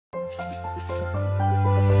In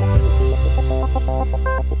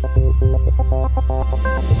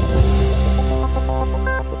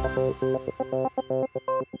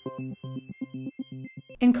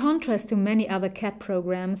contrast to many other CAD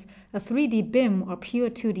programs, a 3D BIM or pure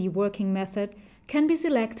 2D working method can be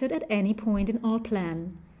selected at any point in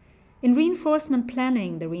Allplan. In reinforcement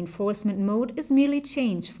planning, the reinforcement mode is merely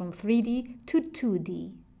changed from 3D to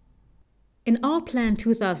 2D. In Allplan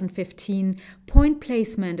 2015, point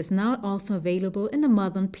placement is now also available in the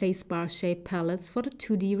modern placebar shape palettes for the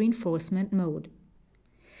 2D reinforcement mode.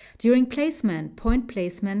 During placement, point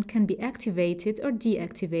placement can be activated or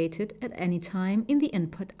deactivated at any time in the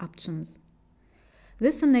input options.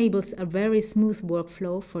 This enables a very smooth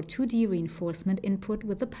workflow for 2D reinforcement input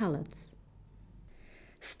with the palettes.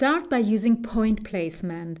 Start by using point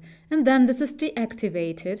placement, and then this is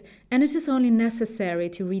deactivated, and it is only necessary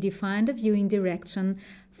to redefine the viewing direction,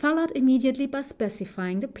 followed immediately by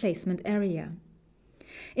specifying the placement area.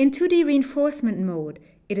 In 2D reinforcement mode,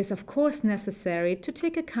 it is of course necessary to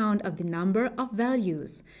take account of the number of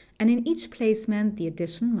values, and in each placement the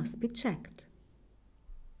addition must be checked.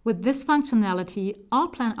 With this functionality,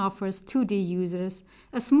 Allplan offers 2D users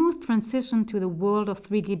a smooth transition to the world of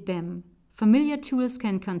 3D BIM. Familiar tools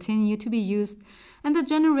can continue to be used, and the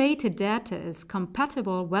generated data is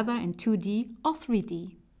compatible whether in 2D or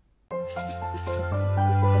 3D.